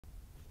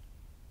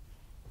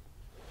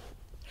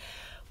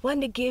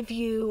wanted to give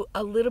you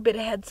a little bit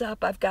of heads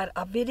up. I've got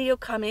a video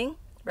coming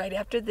right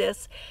after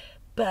this,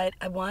 but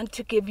I want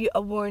to give you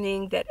a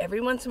warning that every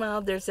once in a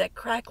while there's that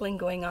crackling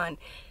going on.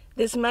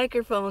 This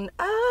microphone,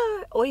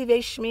 oy vey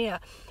shmia.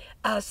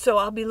 So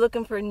I'll be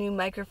looking for a new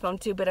microphone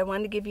too, but I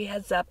wanted to give you a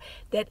heads up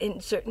that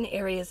in certain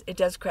areas it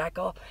does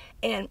crackle.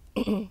 And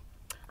I'm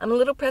a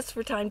little pressed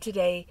for time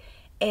today,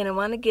 and I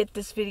want to get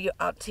this video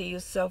out to you,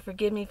 so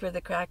forgive me for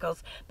the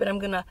crackles, but I'm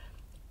going to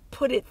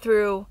put it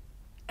through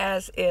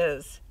as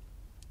is.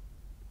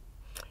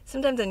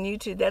 Sometimes on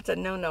YouTube that's a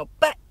no-no,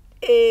 but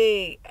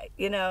hey,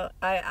 you know,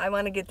 I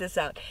want to get this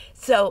out.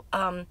 So,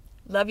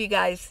 love you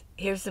guys.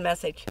 Here's the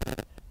message.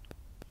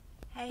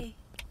 Hey,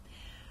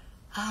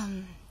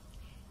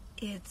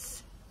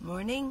 it's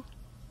morning.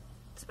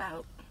 It's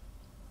about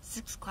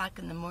 6 o'clock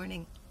in the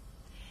morning,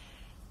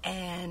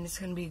 and it's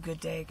going to be a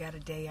good day. I got a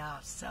day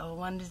off, so I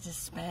wanted to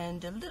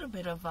spend a little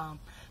bit of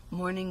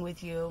morning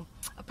with you.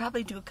 I'll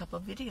probably do a couple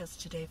of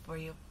videos today for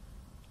you.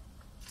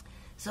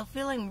 So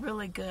feeling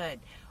really good.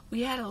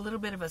 We had a little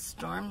bit of a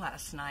storm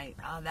last night.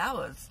 That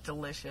was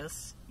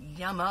delicious.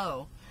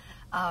 Yummo.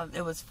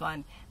 It was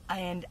fun.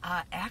 And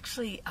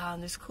actually,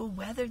 there's cool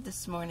weather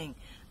this morning.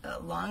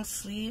 Long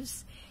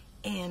sleeves.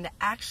 And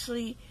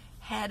actually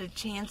had a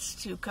chance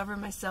to cover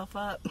myself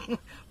up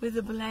with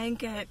a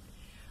blanket.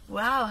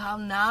 Wow, how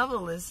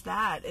novel is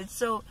that? It's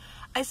so,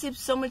 I sleep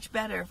so much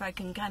better if I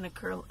can kind of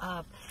curl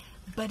up.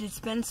 But it's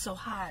been so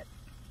hot.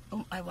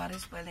 Oh, my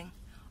water's boiling.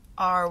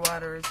 Our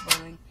water is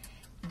boiling.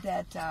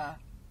 That,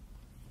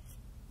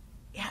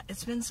 yeah,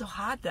 it's been so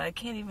hot that I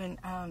can't even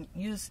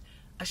use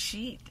a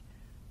sheet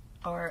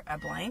or a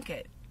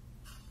blanket.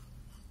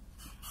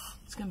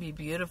 It's going to be a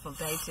beautiful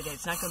day today.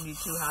 It's not going to be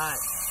too hot.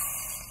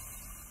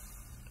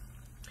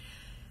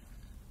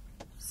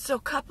 So a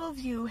couple of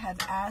you have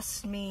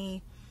asked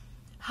me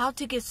how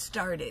to get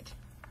started.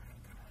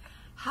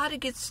 How to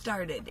get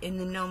started in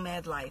the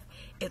nomad life.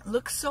 It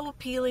looks so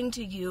appealing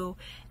to you,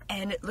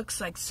 and it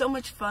looks like so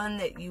much fun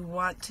that you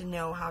want to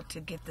know how to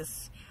get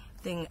this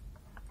thing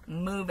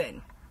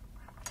moving.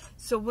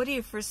 So what are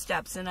your first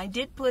steps? And I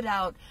did put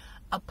out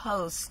a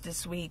post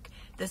this week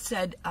that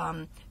said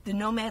the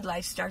nomad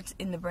life starts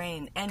in the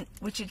brain, and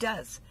which it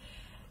does.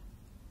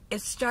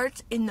 It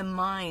starts in the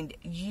mind.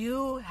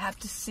 You have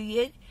to see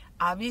it.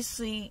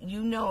 Obviously,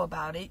 you know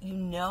about it. You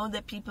know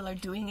that people are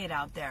doing it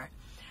out there.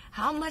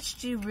 How much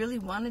do you really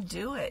want to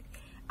do it?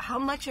 How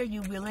much are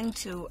you willing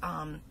to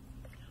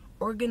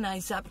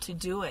organize up to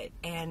do it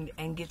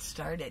and get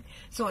started?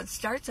 So it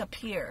starts up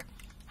here.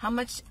 How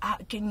much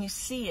can you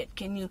see it?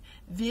 Can you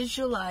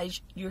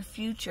visualize your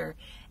future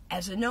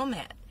as a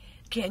nomad?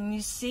 Can you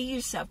see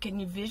yourself?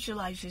 Can you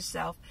visualize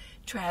yourself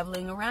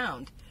traveling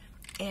around?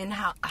 And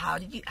how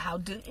do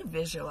you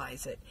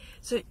visualize it?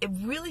 So it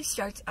really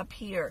starts up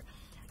here.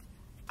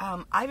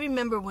 I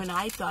remember when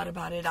I thought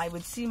about it, I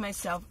would see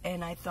myself,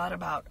 and I thought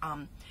about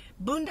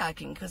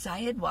boondocking, because I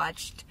had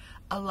watched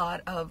a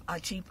lot of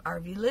cheap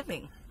RV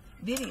living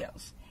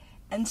videos.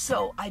 And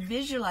so I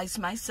visualized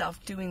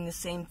myself doing the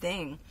same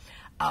thing,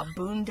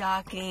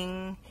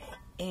 boondocking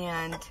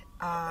and,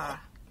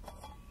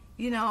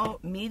 you know,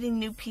 meeting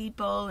new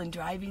people and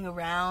driving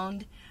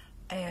around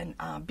and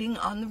being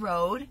on the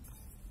road.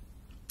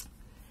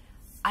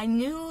 I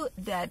knew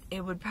that it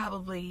would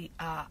probably,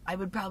 I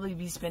would probably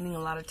be spending a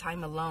lot of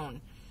time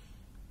alone.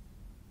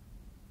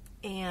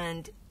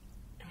 And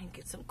let me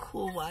get some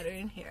cool water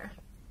in here.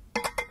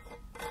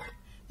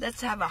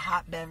 Let's have a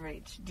hot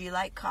beverage. Do you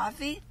like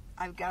coffee?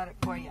 I've got it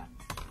for you.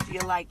 Do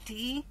you like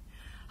tea?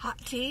 Hot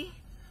tea?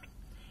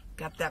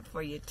 Got that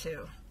for you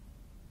too.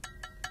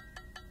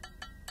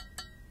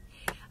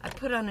 I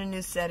put on a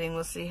new setting.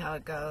 We'll see how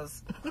it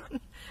goes.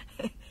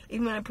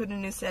 Even when I put a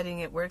new setting,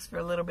 it works for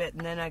a little bit,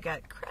 and then I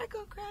got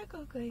crackle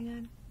going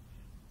on.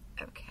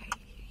 Okay,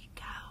 here you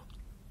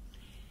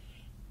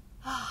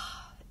go.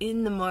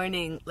 In the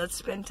morning, let's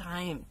spend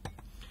time.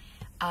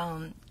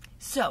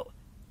 So,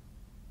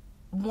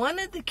 one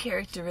of the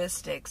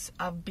characteristics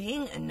of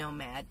being a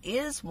nomad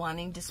is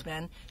wanting to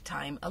spend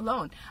time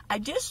alone. I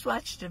just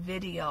watched a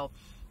video,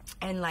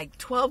 and like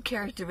 12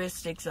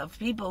 characteristics of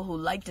people who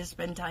like to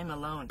spend time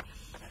alone.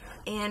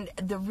 And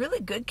the really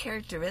good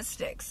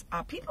characteristics,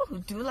 people who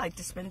do like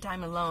to spend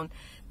time alone,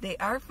 they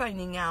are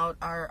finding out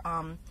are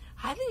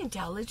highly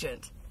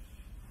intelligent.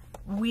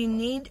 We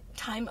need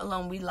time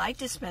alone. We like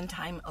to spend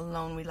time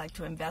alone. We like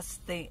to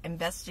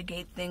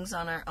investigate things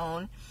on our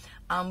own.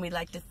 We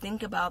like to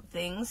think about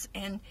things.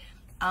 And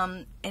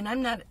I'm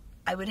not,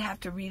 I would have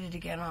to read it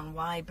again on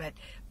why, but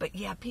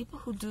yeah, people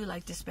who do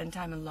like to spend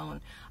time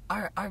alone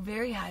are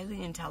very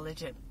highly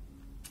intelligent.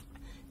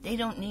 They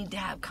don't need to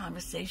have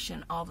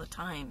conversation all the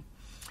time.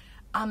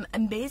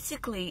 And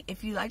basically,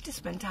 if you like to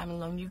spend time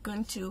alone, you're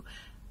going to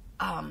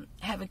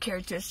have a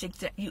characteristic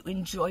that you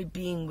enjoy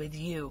being with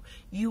you.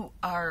 You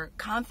are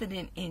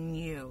confident in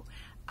you.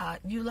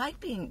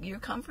 You're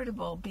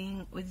comfortable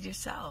being with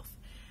yourself.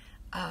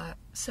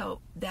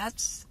 So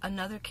that's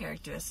another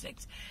characteristic.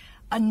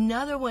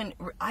 Another one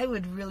I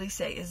would really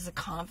say is the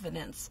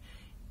confidence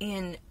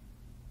in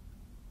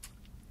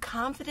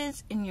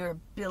your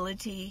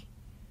ability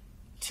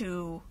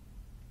to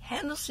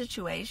handle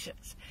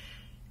situations,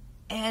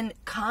 and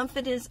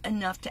confidence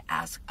enough to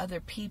ask other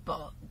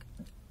people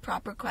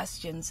proper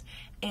questions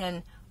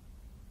and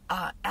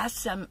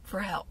ask them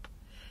for help,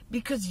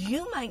 because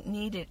you might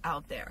need it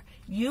out there.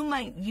 You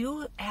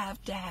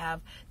have to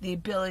have the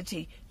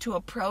ability to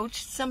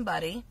approach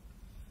somebody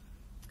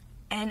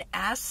and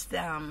ask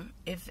them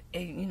if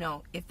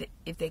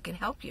they can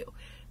help you,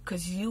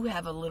 because you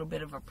have a little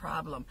bit of a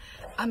problem.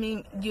 I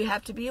mean, you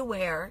have to be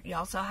aware. You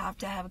also have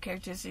to have a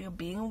characteristic of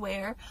being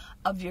aware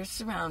of your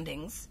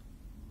surroundings.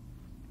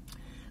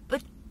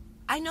 But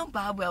I know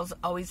Bob Wells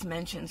always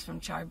mentions from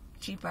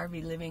Cheap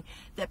RV Living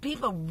that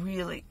people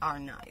really are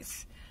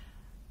nice.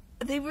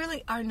 They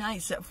really are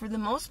nice. For the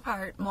most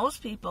part,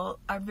 most people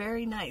are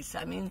very nice.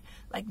 I mean,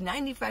 like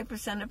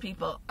 95% of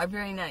people are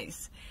very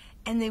nice,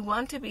 and they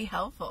want to be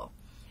helpful.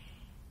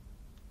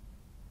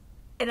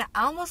 And I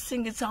almost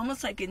think it's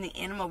almost like in the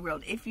animal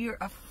world. If you're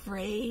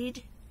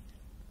afraid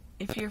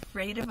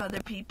of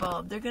other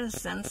people, they're going to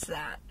sense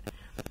that.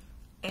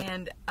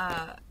 And,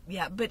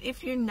 yeah, but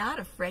if you're not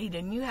afraid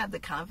and you have the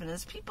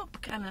confidence, people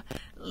kind of,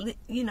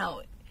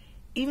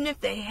 even if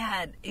they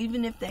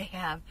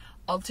have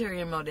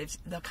ulterior motives,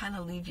 they'll kind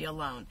of leave you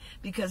alone,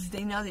 because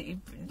they know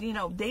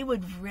that they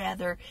would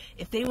rather,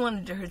 if they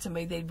wanted to hurt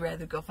somebody, they'd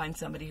rather go find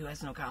somebody who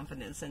has no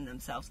confidence in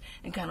themselves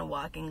and kind of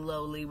walking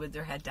lowly with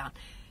their head down.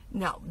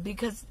 No,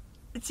 because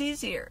it's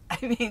easier.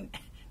 I mean,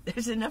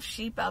 there's enough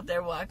sheep out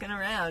there walking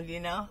around,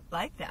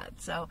 like that.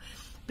 So,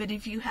 but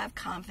if you have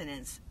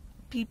confidence,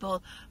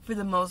 people, for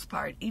the most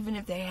part, even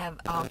if they have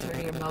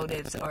ulterior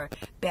motives or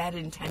bad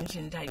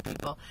intention type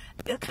people,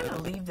 they'll kind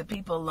of leave the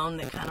people alone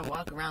that kind of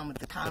walk around with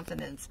the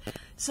confidence.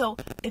 So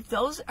if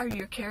those are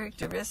your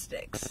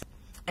characteristics,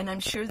 and I'm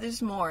sure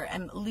there's more,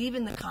 and leave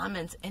in the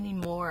comments any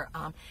more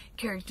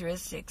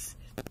characteristics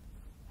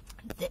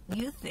that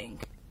you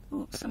think,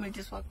 ooh, somebody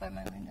just walked by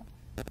my window,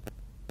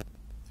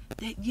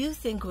 that you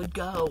think would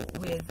go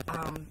with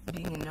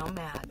being a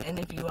nomad. And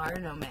if you are a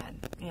nomad,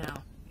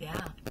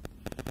 yeah.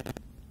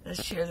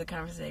 Let's share the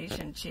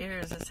conversation.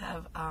 Cheers. Let's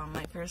have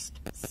my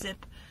first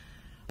sip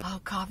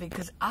of coffee,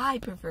 because I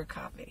prefer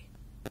coffee.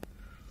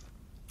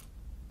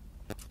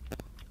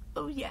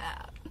 Oh,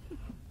 yeah.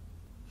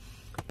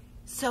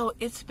 So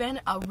it's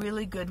been a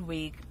really good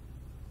week.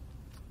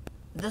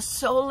 The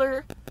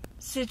solar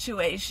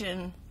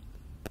situation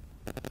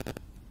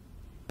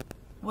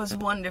was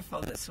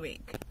wonderful this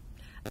week.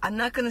 I'm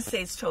not going to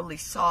say it's totally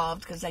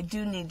solved, because I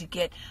do need to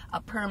get a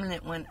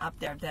permanent one up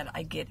there that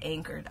I get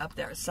anchored up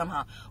there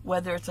somehow,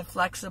 whether it's a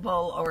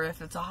flexible or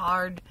if it's a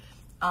hard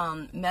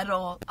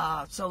metal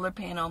solar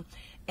panel.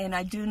 And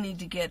I do need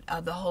to get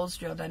the holes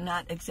drilled. I'm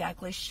not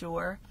exactly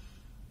sure.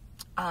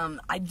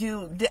 I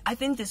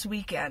think this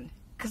weekend,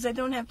 because I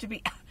don't have to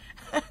be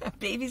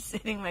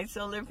babysitting my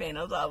solar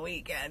panels all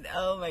weekend.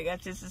 Oh my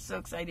gosh, this is so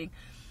exciting.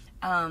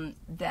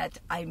 That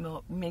I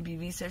may be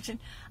researching.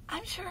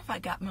 I'm sure if I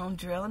got my own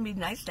drill, it'd be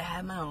nice to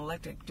have my own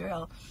electric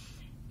drill.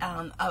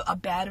 A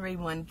battery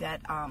one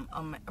that,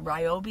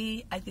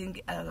 Ryobi, I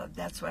think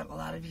that's what a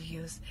lot of you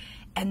use.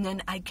 And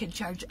then I could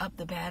charge up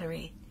the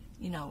battery,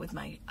 with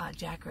my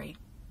Jackery.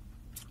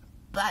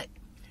 But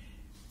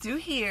through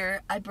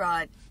here, I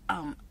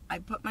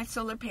put my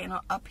solar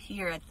panel up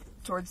here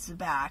towards the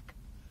back.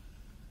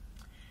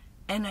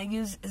 And I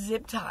use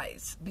zip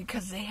ties,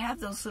 because they have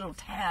those little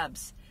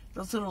tabs,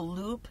 those little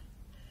loop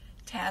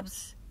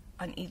tabs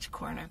on each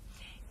corner.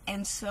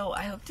 And so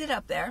I hooked it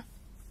up there,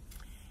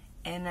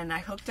 and then I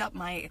hooked up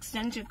my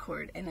extension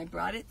cord, and I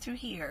brought it through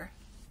here,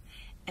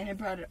 and I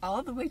brought it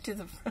all the way to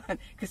the front,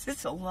 because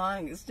it's a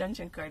long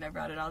extension cord. I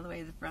brought it all the way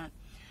to the front.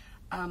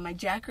 My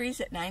Jackery's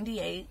at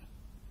 98.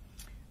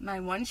 My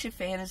one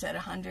chiffon is at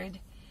 100,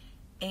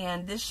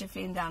 and this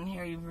chiffon down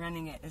here, you're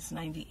running it, is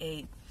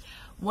 98.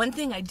 One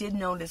thing I did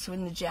notice,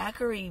 when the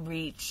Jackery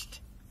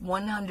reached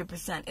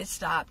 100%, it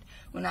stopped.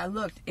 When I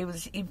looked,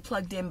 it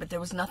plugged in, but there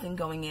was nothing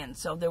going in.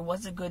 So there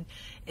was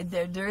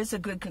there is a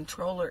good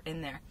controller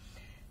in there.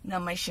 Now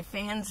my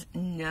chiffons,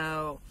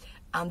 no,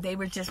 they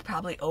were just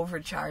probably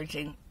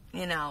overcharging.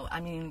 I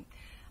mean,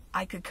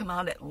 I could come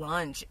out at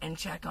lunch and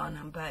check on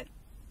them, but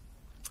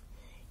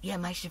yeah,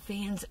 my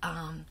chiffons,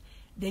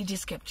 they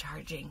just kept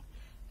charging.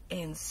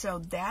 And so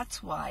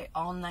that's why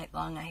all night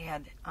long I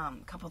had a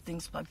couple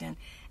things plugged in,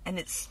 and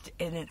it's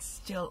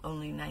still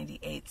only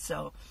 98.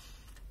 So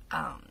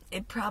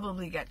it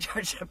probably got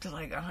charged up to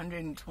like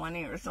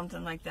 120 or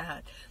something like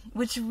that,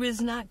 which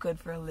is not good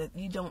for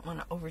you don't want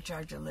to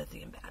overcharge a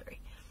lithium battery.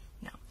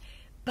 No.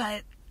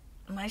 But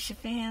my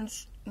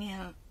chiffons,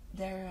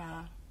 they're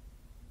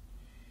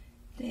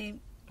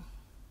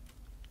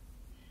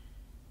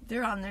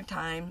on their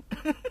time.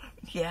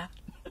 Yeah.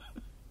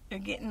 They're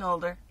getting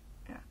older.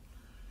 Yeah.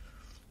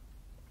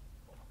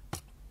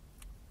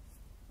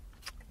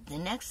 The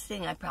next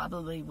thing I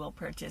probably will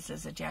purchase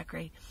is a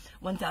Jackery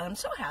 1000. I'm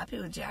so happy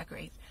with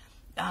Jackery.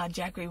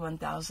 Jackery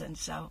 1000.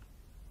 So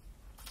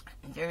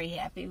I'm very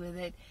happy with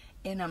it.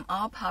 And I'm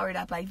all powered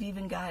up. I've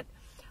even got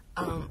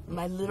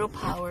my little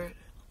power.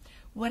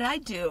 What I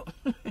do,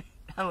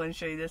 I want to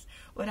show you this.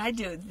 What I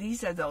do,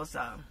 these are those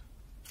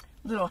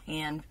little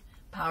hand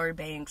power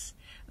banks.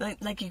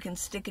 Like you can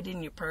stick it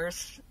in your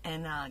purse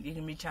and you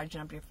can be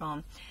charging up your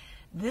phone.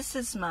 This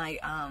is my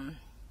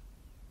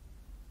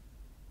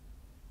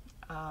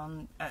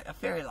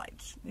fairy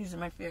lights. These are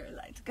my fairy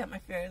lights. Got my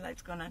fairy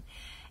lights going on.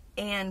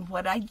 And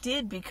what I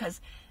did,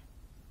 because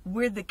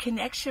where the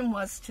connection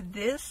was to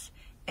this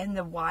and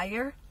the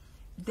wire,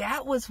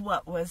 that was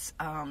what was,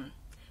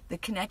 the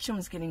connection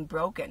was getting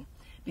broken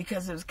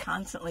because it was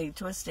constantly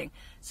twisting.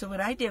 So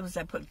what I did was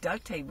I put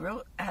duct tape,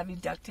 real heavy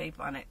duct tape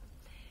on it.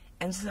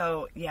 And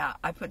so, yeah,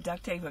 I put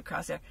duct tape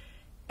across there.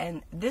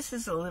 And this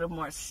is a little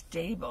more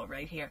stable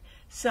right here.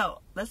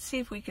 So let's see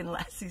if we can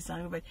last these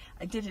longer. But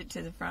I did it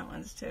to the front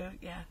ones too,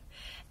 yeah.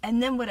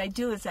 And then what I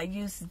do is I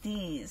use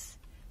these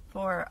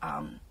for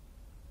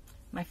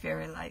my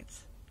fairy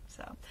lights.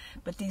 So,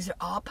 but these are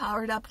all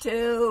powered up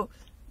too.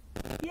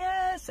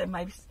 Yes, and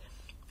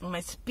my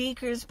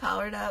speaker's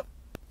powered up.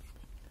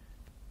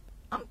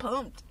 I'm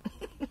pumped.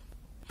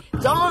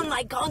 It's on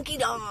like honky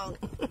dong.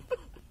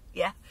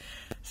 Yeah.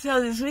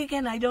 So this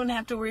weekend I don't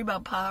have to worry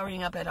about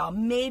powering up at all.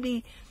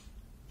 Maybe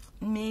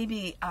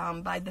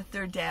by the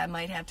third day I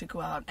might have to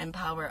go out and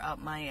power up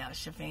my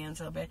chiffons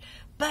a little bit.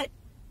 But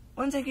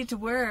once I get to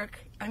work,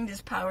 I can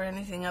just power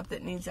anything up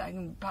that needs. I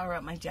can power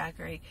up my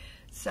jackery.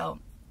 So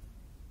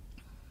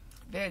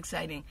very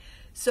exciting.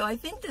 So I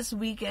think this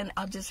weekend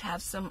I'll just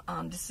have some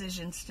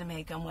decisions to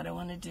make on what I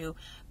want to do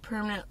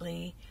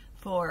permanently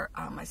for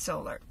my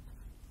solar.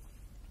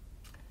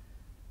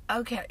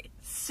 Okay,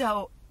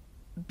 so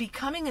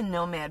becoming a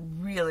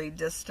nomad really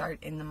does start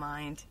in the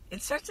mind.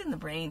 It starts in the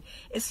brain.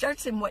 It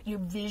starts in what your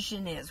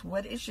vision is.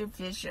 What is your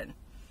vision?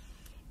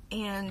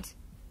 And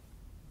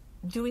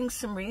doing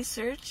some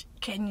research,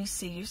 can you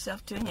see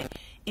yourself doing it?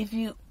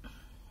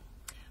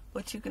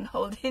 What you can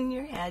hold in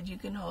your head, you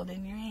can hold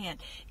in your hand.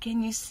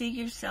 Can you see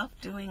yourself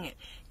doing it?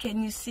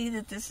 Can you see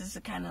that this is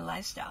the kind of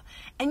lifestyle?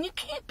 And you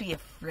can't be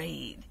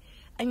afraid.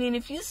 I mean,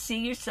 if you see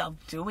yourself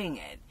doing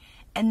it,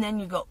 and then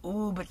you go,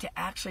 ooh, but to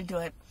actually do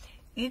it,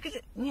 you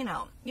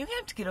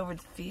have to get over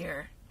the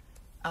fear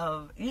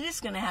of, you're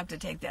just going to have to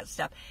take that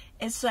step.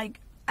 It's like,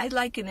 I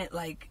liken it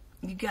like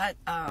you got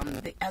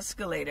the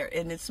escalator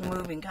and it's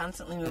moving,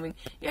 constantly moving.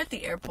 You're at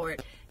the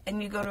airport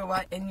and you go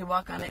to and you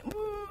walk on it.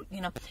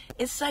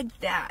 It's like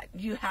that.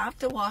 You have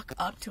to walk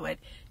up to it.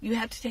 You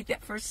have to take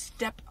that first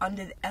step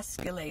under the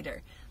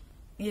escalator,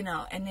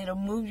 and it'll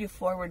move you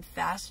forward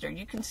faster.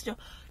 You can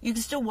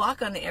still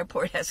walk on the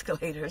airport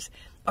escalators,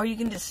 or you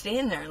can just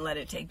stand there and let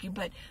it take you,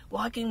 but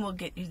walking will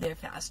get you there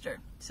faster.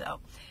 So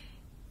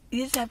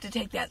you just have to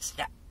take that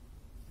step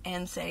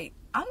and say,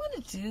 I'm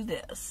going to do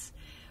this.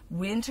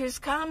 Winter's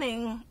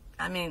coming.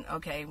 I mean,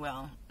 okay,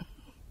 well,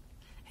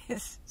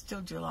 it's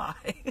still July.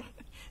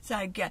 So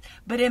I get,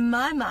 but in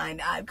my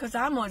mind, because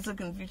I'm always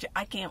looking in the future,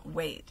 I can't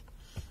wait.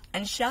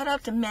 And shout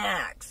out to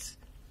Max.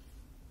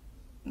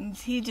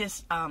 He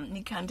just,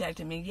 he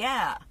contacted me.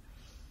 Yeah,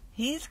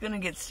 he's going to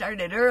get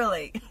started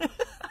early.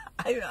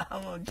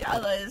 I'm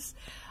jealous.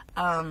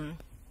 Yeah,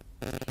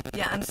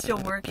 I'm still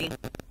working.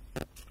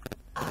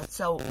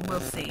 So we'll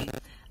see.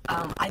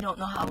 I don't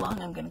know how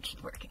long I'm going to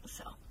keep working,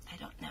 so I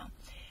don't know.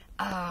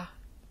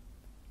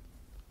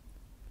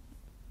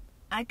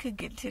 I could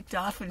get ticked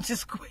off and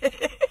just quit.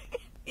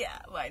 Yeah,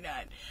 why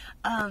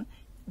not?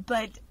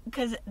 But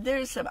because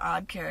there's some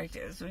odd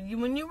characters.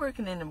 When you're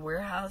working in a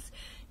warehouse,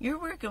 you're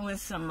working with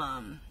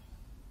some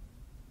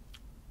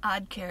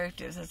odd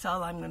characters. That's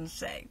all I'm going to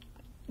say.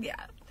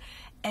 Yeah.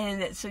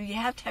 And so you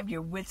have to have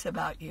your wits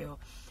about you.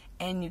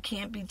 And you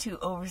can't be too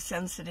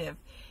oversensitive.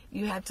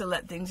 You have to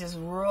let things just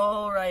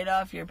roll right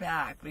off your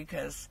back.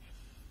 Because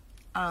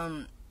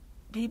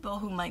people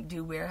who might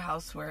do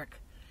warehouse work,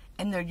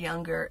 and they're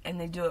younger,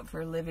 and they do it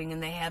for a living,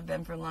 and they have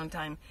been for a long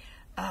time,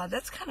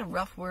 that's kind of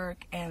rough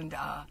work, and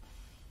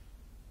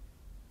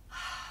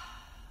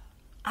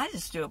I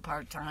just do it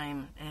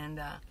part-time, and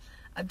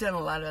I've done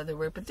a lot of other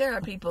work, but there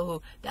are people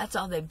who, that's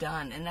all they've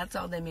done, and that's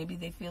all maybe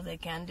they feel they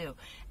can do,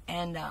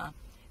 and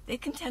they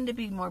can tend to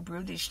be more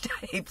brutish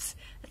types.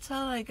 That's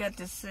all I got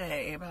to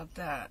say about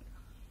that.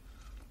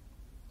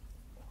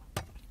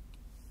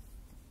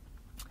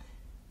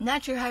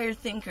 Not your higher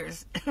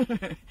thinkers,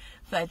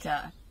 but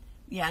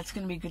yeah, it's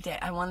going to be a good day.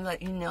 I want to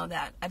let you know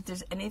that. If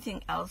there's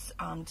anything else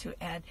to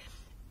add,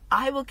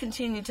 I will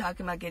continue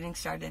talking about getting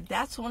started.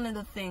 That's one of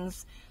the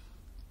things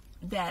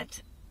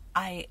that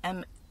I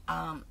am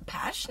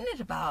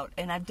passionate about,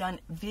 and I've done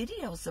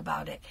videos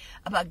about it,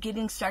 about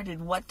getting started,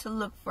 what to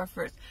look for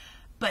first.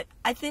 But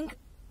I think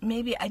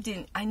maybe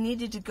I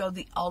needed to go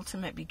the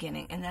ultimate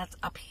beginning, and that's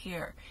up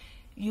here.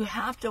 You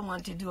have to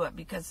want to do it,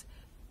 because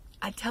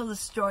I tell the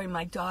story,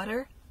 my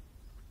daughter,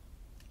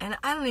 and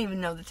I don't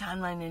even know the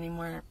timeline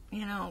anymore,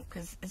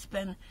 because it's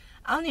been,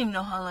 I don't even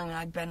know how long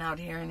I've been out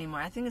here anymore.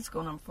 I think it's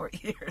going on 4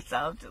 years.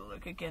 I'll have to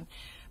look again.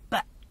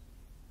 But,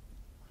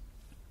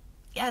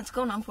 yeah, it's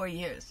going on 4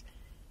 years.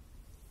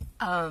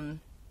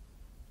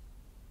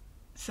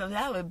 So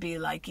that would be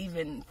like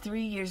even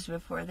 3 years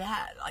before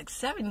that. Like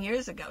 7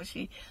 years ago,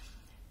 she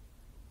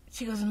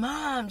goes,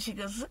 Mom, she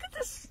goes, look at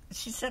this.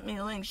 She sent me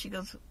a link. She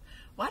goes,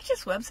 watch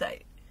this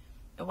website.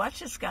 watch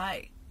this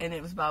guy. And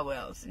it was about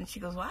whales. And she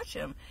goes, watch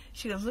him.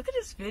 She goes, look at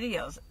his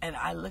videos. And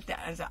I looked at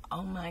it and I said,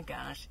 oh my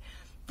gosh,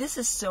 this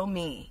is so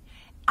me.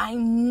 I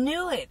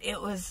knew it.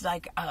 It was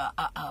like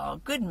a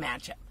good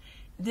matchup.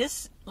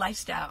 This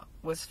lifestyle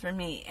was for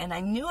me. And I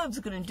knew I was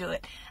going to do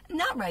it.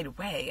 Not right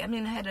away. I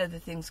mean, I had other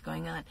things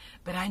going on.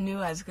 But I knew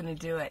I was going to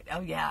do it.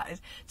 Oh, yeah.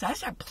 So I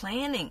started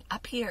planning.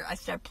 Up here, I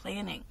started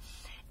planning.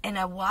 And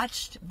I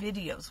watched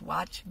videos.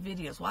 Watch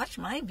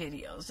my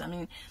videos. I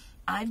mean,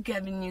 I've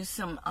given you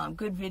some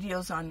good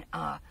videos on,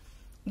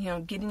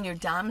 getting your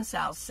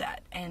domicile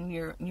set and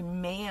your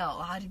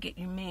mail, how to get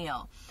your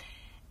mail,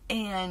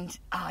 and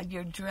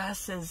your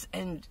dresses,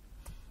 and,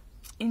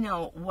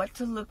 what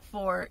to look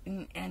for.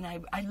 And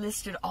I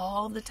listed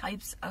all the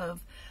types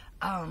of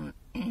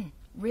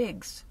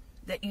rigs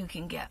that you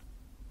can get.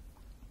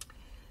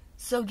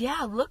 So,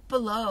 yeah, look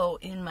below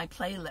in my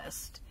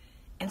playlist.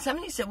 And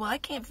somebody said, well, I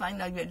can't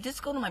find out.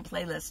 Just go to my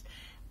playlist.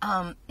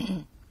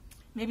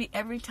 Maybe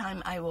every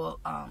time I will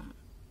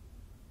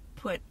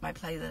put my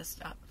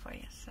playlist up for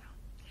you. So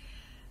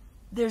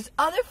there's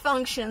other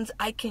functions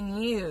I can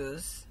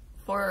use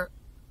for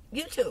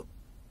YouTube,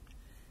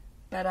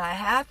 but I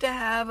have to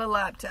have a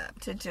laptop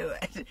to do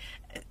it.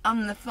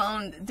 On the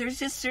phone, there's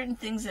just certain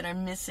things that are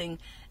missing.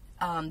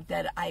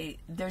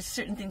 There's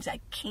certain things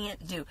I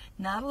can't do.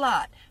 Not a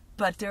lot,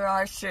 but there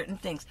are certain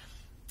things.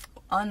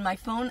 On my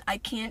phone, I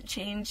can't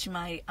change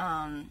my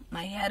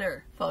my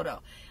header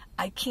photo.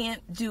 I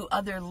can't do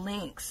other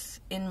links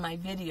in my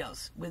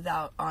videos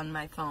without on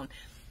my phone.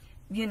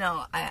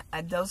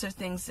 Those are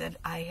things that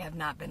I have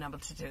not been able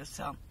to do.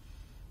 So,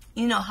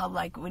 how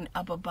like when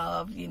up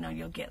above,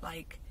 you'll get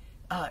like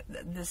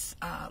this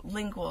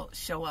link will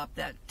show up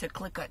that to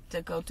click it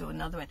to go to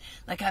another one.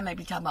 Like I might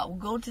be talking about, well,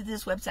 go to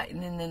this website,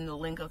 and then the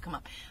link will come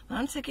up.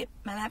 Once I get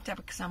my laptop,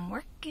 because I'm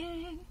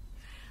working,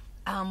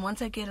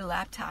 once I get a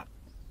laptop,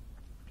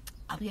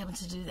 I'll be able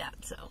to do that.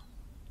 So,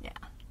 yeah.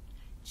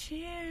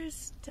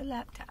 Cheers to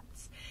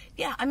laptops.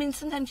 Yeah, I mean,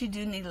 sometimes you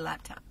do need a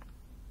laptop.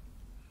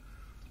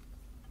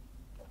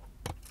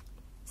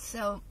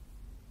 So,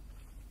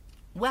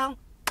 well,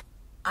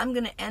 I'm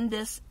going to end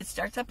this. It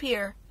starts up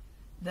here.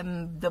 The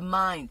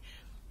mind.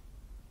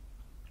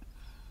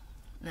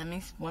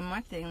 One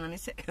more thing. Let me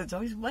say, there's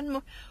always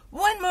one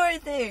more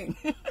thing.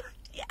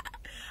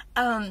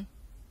 Yeah.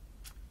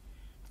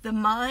 The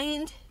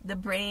mind, the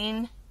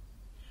brain,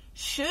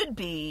 should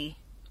be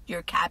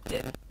your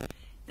captain.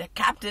 The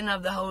captain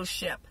of the whole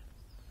ship,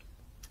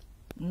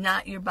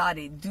 not your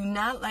body. Do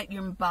not let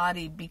your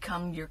body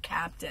become your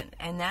captain.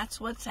 And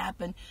that's what's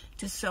happened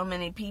to so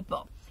many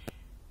people.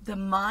 The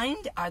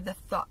mind are the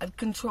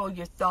control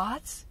your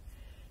thoughts.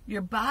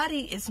 Your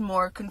body is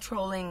more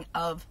controlling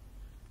of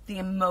the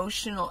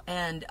emotional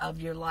end of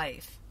your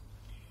life.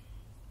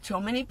 So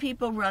many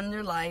people run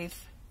their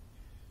life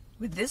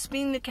with this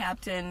being the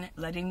captain,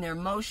 letting their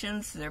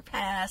emotions, their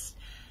past,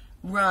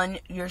 run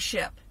your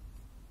ship.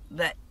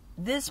 Let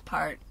this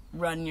part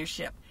run your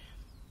ship.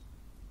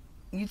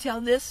 You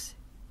tell this,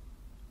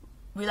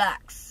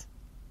 relax,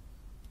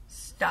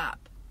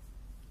 stop,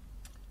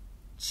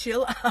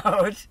 chill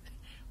out,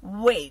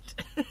 wait,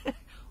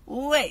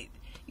 wait.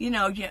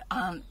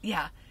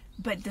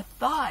 But the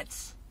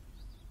thoughts,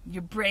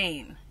 your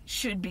brain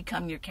should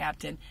become your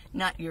captain,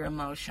 not your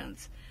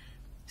emotions.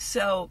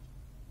 So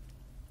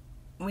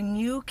when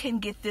you can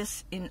get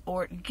this in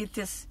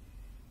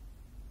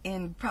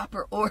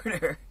proper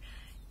order,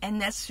 and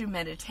that's through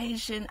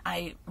meditation.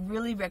 I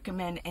really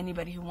recommend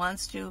anybody who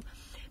wants to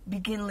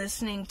begin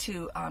listening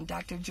to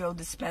Dr. Joe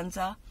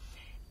Dispenza.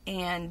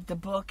 And the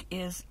book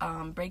is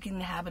Breaking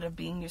the Habit of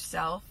Being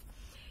Yourself.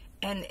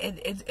 And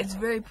it's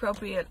very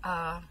appropriate.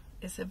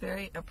 It's a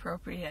very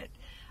appropriate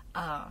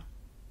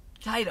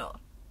title.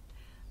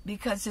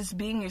 Because it's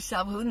being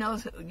yourself. Who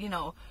knows,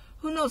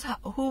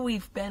 who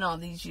we've been all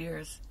these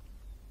years.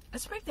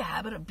 Let's break the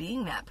habit of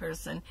being that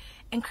person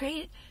and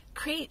create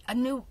a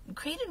new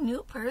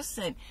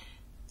person.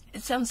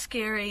 It sounds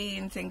scary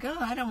and think,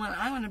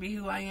 I want to be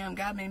who I am.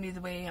 God made me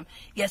the way I am.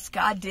 Yes,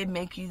 God did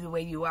make you the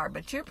way you are,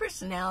 but your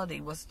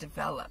personality was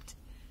developed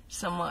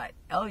somewhat.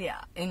 Oh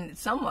yeah, in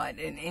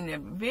a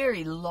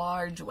very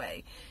large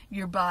way.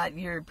 Your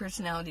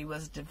personality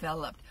was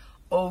developed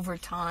over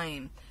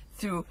time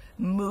through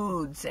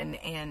moods and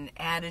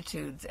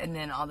attitudes, and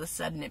then all of a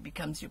sudden it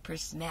becomes your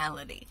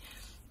personality.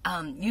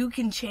 You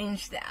can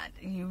change that.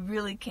 You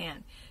really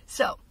can.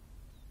 So,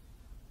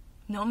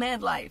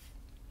 Nomad life,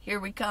 here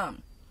we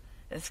come.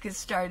 Let's get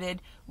started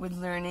with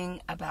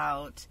learning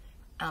about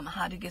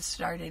how to get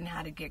started and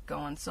how to get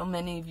going. So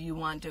many of you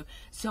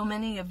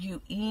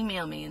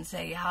email me and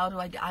say, how do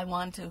I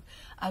want to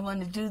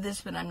do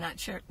this, but I'm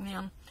not sure.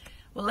 Ma'am,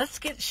 well, let's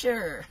get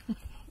sure.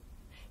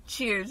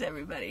 Cheers,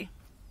 everybody.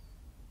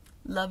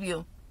 Love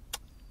you.